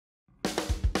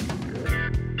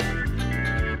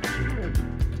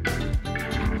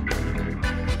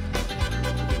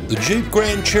The Jeep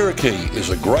Grand Cherokee is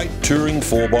a great touring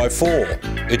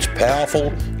 4x4. It's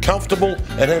powerful, comfortable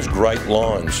and has great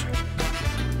lines.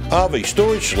 RV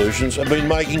Storage Solutions have been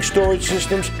making storage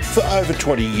systems for over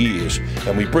 20 years,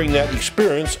 and we bring that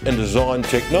experience and design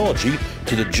technology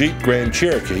to the Jeep Grand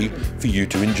Cherokee for you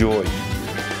to enjoy.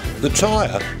 The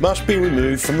tyre must be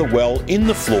removed from the well in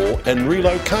the floor and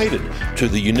relocated to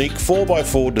the unique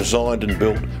 4x4 designed and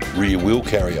built rear wheel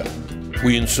carrier.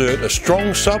 We insert a strong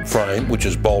subframe which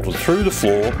is bolted through the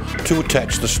floor to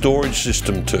attach the storage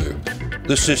system to.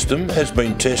 The system has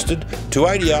been tested to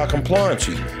ADR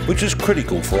compliancy, which is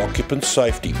critical for occupant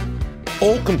safety.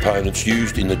 All components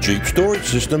used in the Jeep storage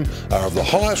system are of the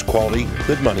highest quality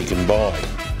that money can buy.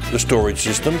 The storage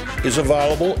system is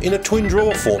available in a twin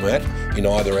drawer format in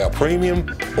either our premium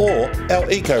or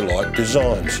our eco-like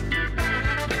designs.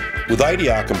 With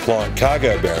ADR compliant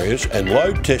cargo barriers and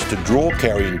load tested drawer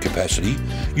carrying capacity,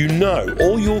 you know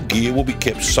all your gear will be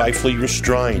kept safely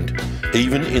restrained,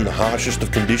 even in the harshest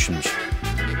of conditions.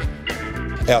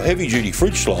 Our heavy duty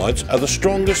fridge slides are the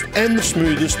strongest and the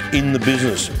smoothest in the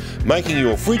business, making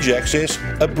your fridge access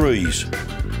a breeze.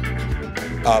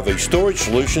 RV Storage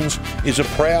Solutions is a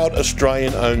proud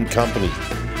Australian owned company.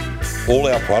 All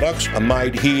our products are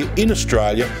made here in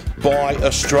Australia by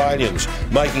Australians,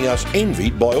 making us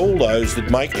envied by all those that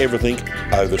make everything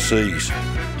overseas.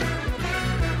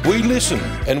 We listen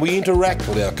and we interact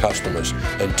with our customers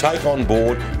and take on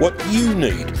board what you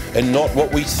need and not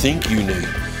what we think you need.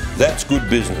 That's good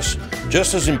business.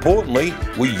 Just as importantly,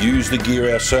 we use the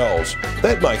gear ourselves.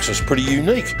 That makes us pretty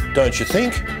unique, don't you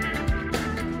think?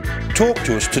 Talk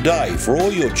to us today for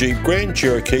all your Jeep Grand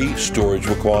Cherokee storage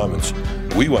requirements.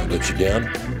 We won't let you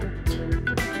down.